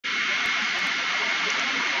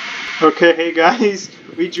Okay, hey guys,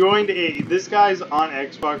 we joined this guy's on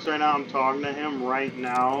Xbox right now. I'm talking to him right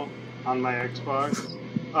now on my Xbox.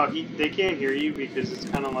 They can't hear you because it's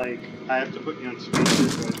kind of like, I have to put you on speaker,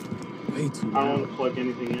 but I don't want to plug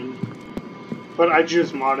anything in. But I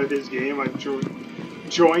just modded his game. I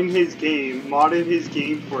joined his game, modded his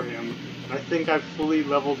game for him. I think I fully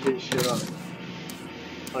leveled his shit up.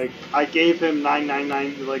 Like, I gave him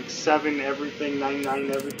 999, like 7 everything, 99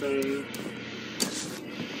 everything.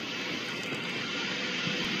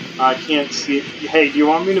 I can't see it. Hey, do you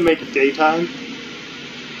want me to make it daytime?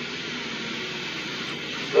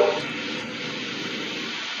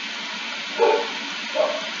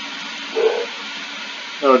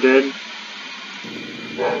 Oh, did?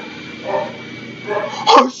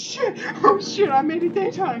 Oh shit! Oh shit! I made it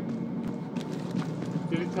daytime.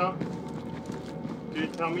 Did it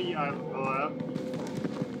tell me I left?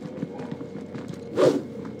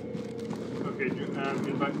 Okay,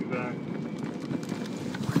 invite me back.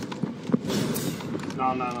 No,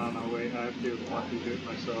 wait, I have to fucking do it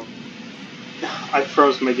myself. I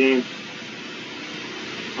froze my game.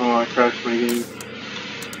 Oh, I crashed my game.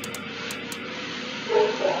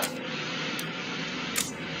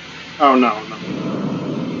 Oh, no.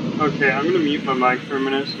 Okay, I'm gonna mute my mic for a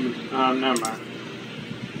minute. So, never mind.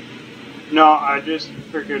 No, I just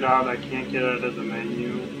figured out I can't get out of the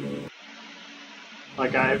menu.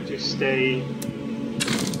 Like, I have to stay...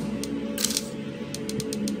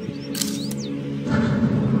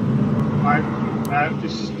 I have to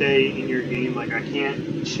stay in your game. Like, I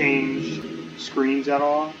can't change screens at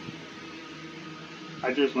all.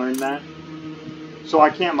 I just learned that. So I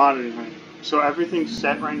can't mod anything. So everything's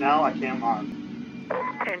set right now, I can't mod.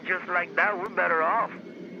 And just like that, we're better off.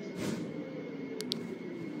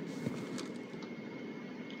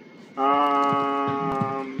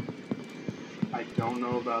 I don't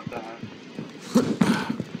know about that.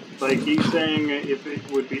 Like, he's saying if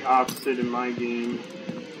it would be opposite in my game,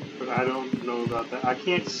 but I don't know about that. I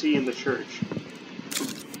can't see in the church.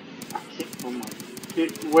 I can't, oh my,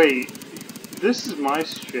 wait, this is my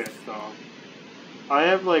shit, though. I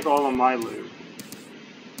have, like, all of my loot.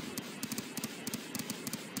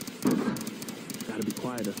 Gotta be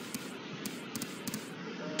quieter.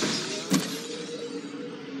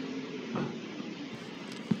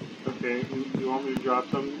 Okay, you want me to drop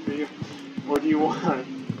something for you? What do you want?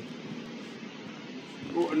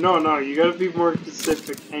 No, you gotta be more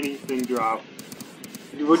specific. Anything drop.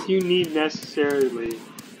 What do you need necessarily?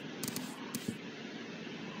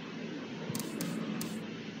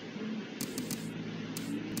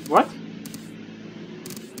 What?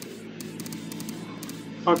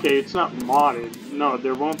 Okay, it's not modded. No,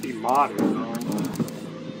 there won't be modded, though.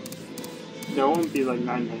 There won't be like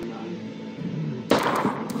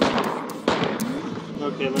 999.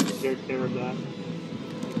 Okay, let's take care of that.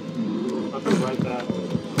 I'll be right back.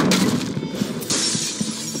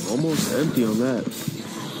 Almost empty on that.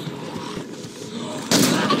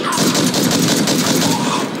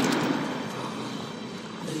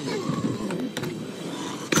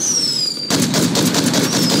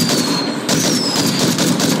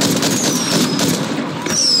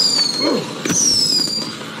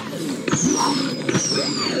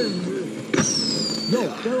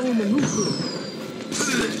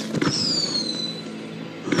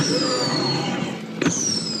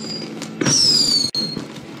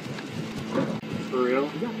 For real?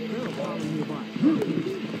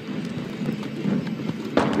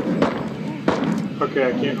 Okay,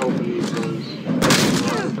 I can't open these doors.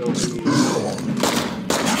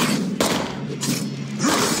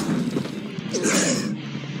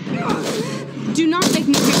 Do not make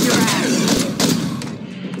me kick your ass.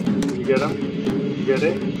 You get them? You get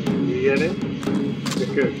it? You get it? Okay,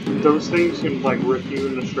 good. Those things can like rip you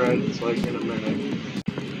into shreds like in a minute.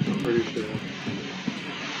 I'm pretty sure.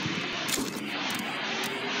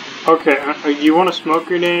 Okay, you want a smoke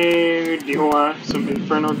grenade? Do you want some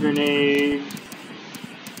infernal grenade?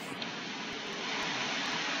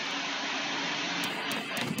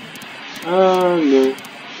 No.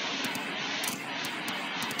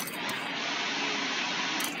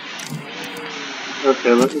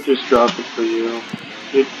 Okay, let me just drop it for you.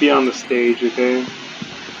 It'd be on the stage, okay?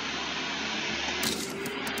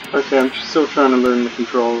 Okay, I'm still trying to learn the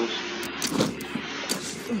controls.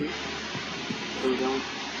 There we go.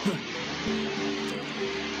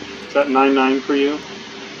 Is that 9-9 for you?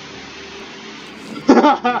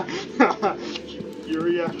 Your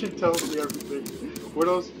reaction tells me everything. What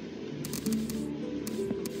else?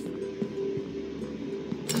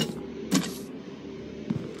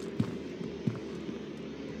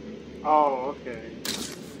 Oh, okay.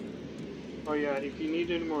 Oh yeah, if you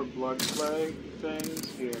need any more blood flag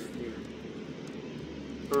things, here.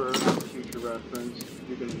 For future reference,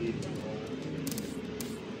 you're gonna need them all.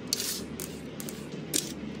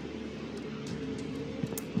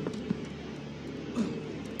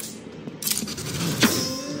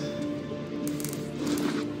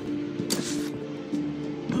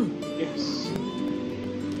 Yes.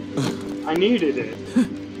 I needed it,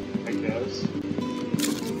 I guess.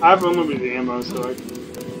 I have unlimited ammo, so I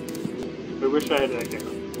wish I had like a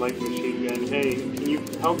light machine gun. Hey, can you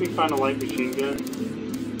help me find a light machine gun?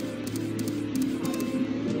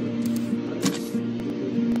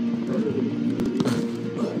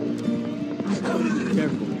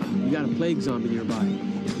 Careful. You got a plague zombie nearby.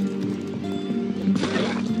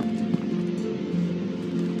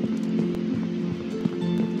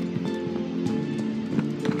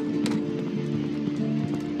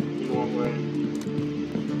 One way.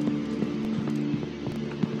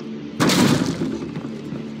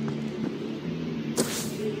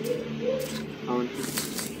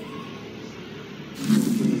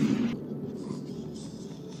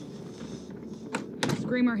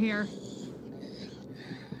 Screamer here.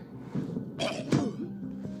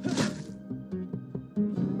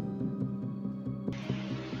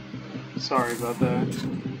 Sorry about that.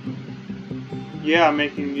 Yeah, I'm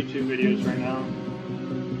making YouTube videos right now.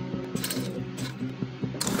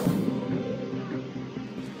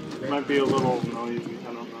 It might be a little noisy,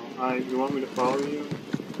 I don't know. You want me to follow you?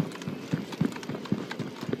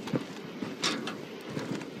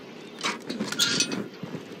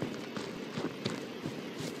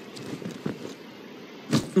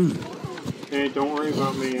 Hey, don't worry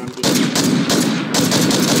about me, I'm just...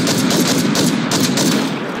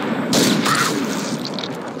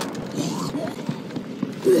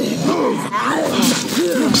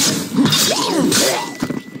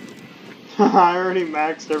 I already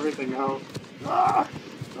maxed everything out. Ah,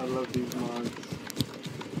 I love these mods.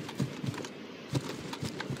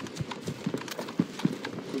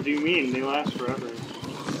 What do you mean? They last forever.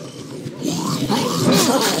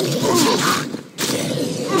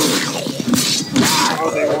 Oh,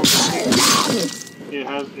 they won't.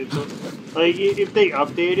 It's like if they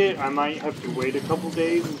update it, I might have to wait a couple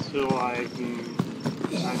days until I can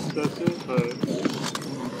access it, but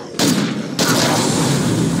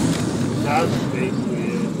that's basically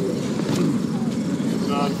it. It's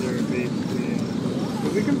not there, basically it.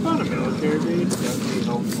 If we can find a military base, that'd be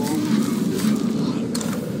helpful.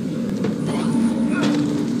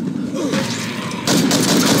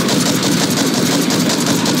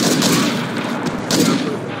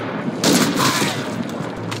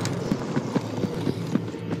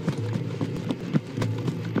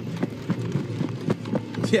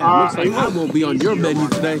 Yeah, looks like I won't be on your menu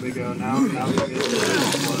today.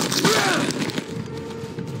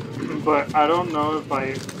 But I don't know if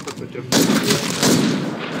I put the difference.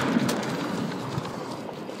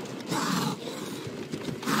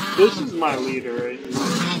 This is my leader right here.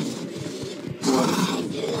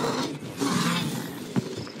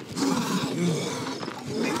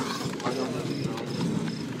 I don't really know.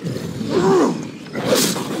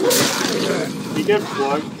 You get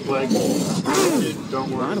flag. Don't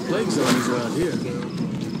worry. A lot of plague zombies around here.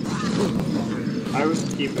 I would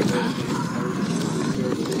keep it.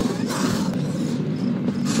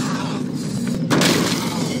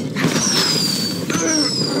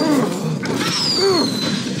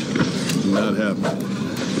 Not happening.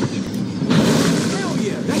 Hell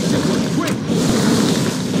yeah, that shit was quick.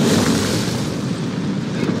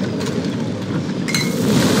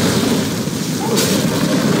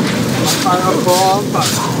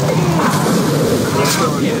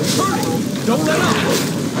 Yeah, hurry! Don't let up!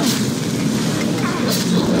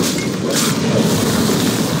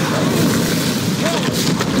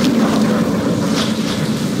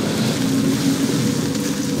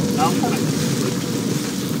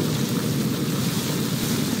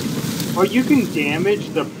 Oh, you can damage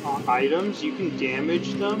the items? You can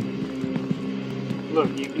damage them? Look,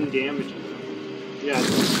 you can damage them. Yeah.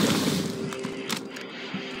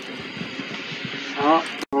 Oh,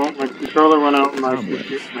 my controller went out in my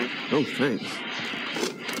computer. Oh, thanks.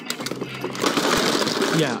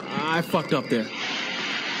 Yeah, I fucked up there.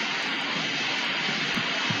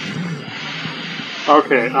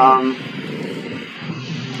 Okay,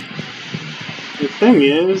 the thing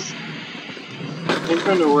is, I'm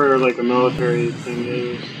trying to where like a military thing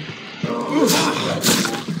is.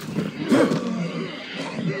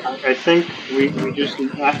 I think we just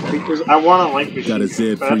because I want a light machine gun.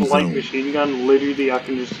 If I have a light machine gun, literally I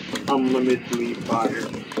can just unlimitedly fire.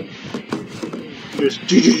 Just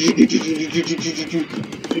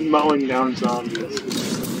mowing down zombies.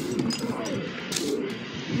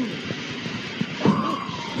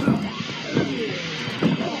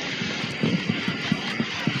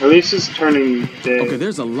 At least it's turning day. Okay,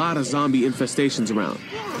 there's a lot of zombie infestations around.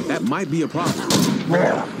 That might be a problem.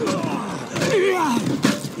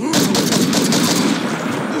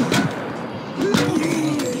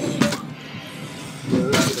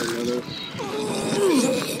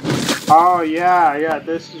 Oh yeah,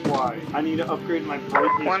 this is why. I need to upgrade my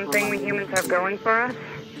brightness. One thing we humans have going for us?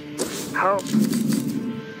 Hope.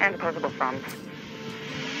 And possible funds.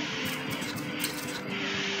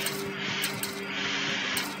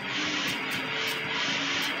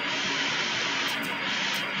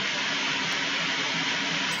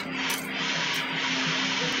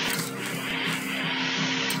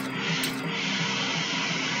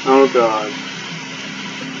 Oh god.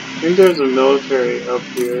 I think there's a military up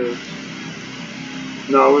here.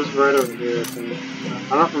 No, it was right over here, I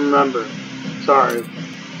think. I don't remember. Sorry.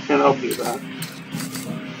 Can't help you with that.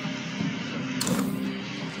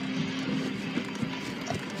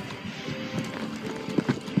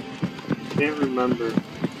 Can't remember.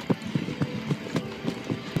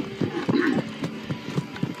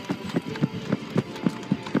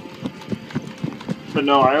 But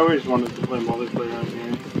no, I always wanted to play multiplayer on here.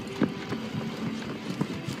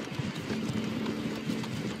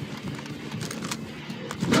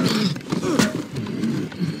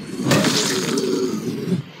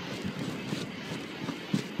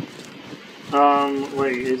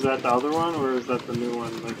 Wait, is that the other one, or is that the new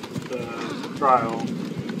one, like, the trial?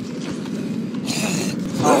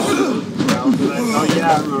 Oh,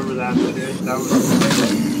 yeah, I remember that shit. That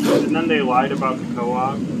was... And then they lied about the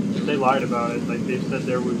co-op. They lied about it, like, they said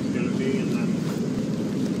there was gonna be, and then...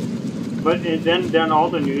 But then all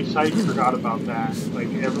the news sites forgot about that.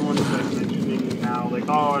 Like, everyone's, like, mentioning now, like,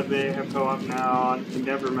 oh, they have co-op now, and they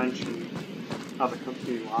never mentioned how the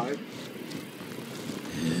company lied.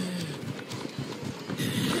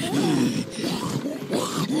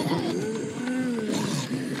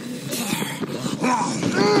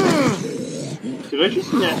 Did I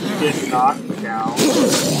just get knocked down?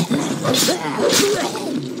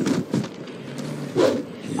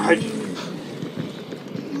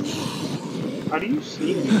 How do you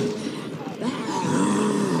sneak?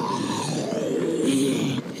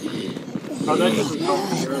 Oh, that doesn't help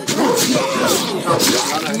me.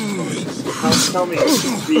 Tell me,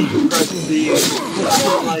 press B.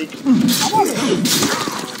 Like,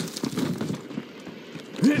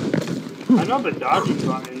 I know the dodging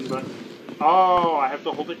button, but oh, I have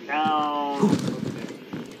to hold it down. Okay.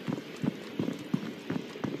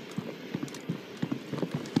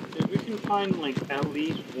 If we can find like at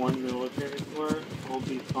least one military fort, I'll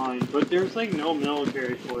be fine. But there's like no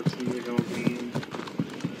military forts in the game.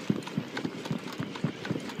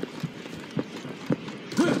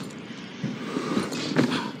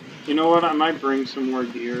 You know what? I might bring some more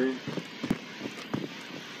gear.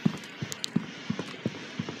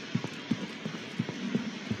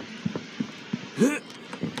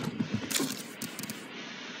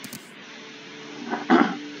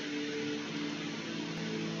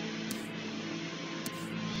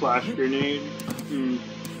 Flash grenade.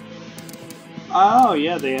 Oh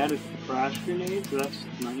yeah, they added flash grenades. That's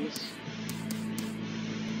nice.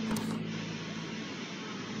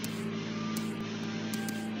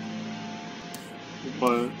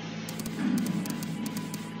 But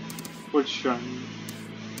which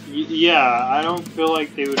yeah, I don't feel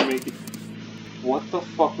like they would make it. What the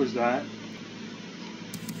fuck was that?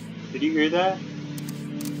 Did you hear that?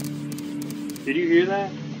 Did you hear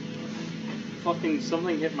that? Fucking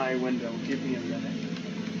something hit my window. Give me a minute.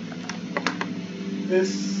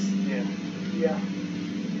 This, yeah. I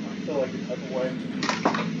feel like a type of way.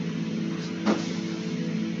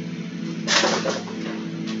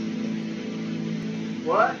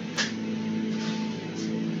 What?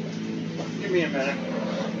 Give me a minute.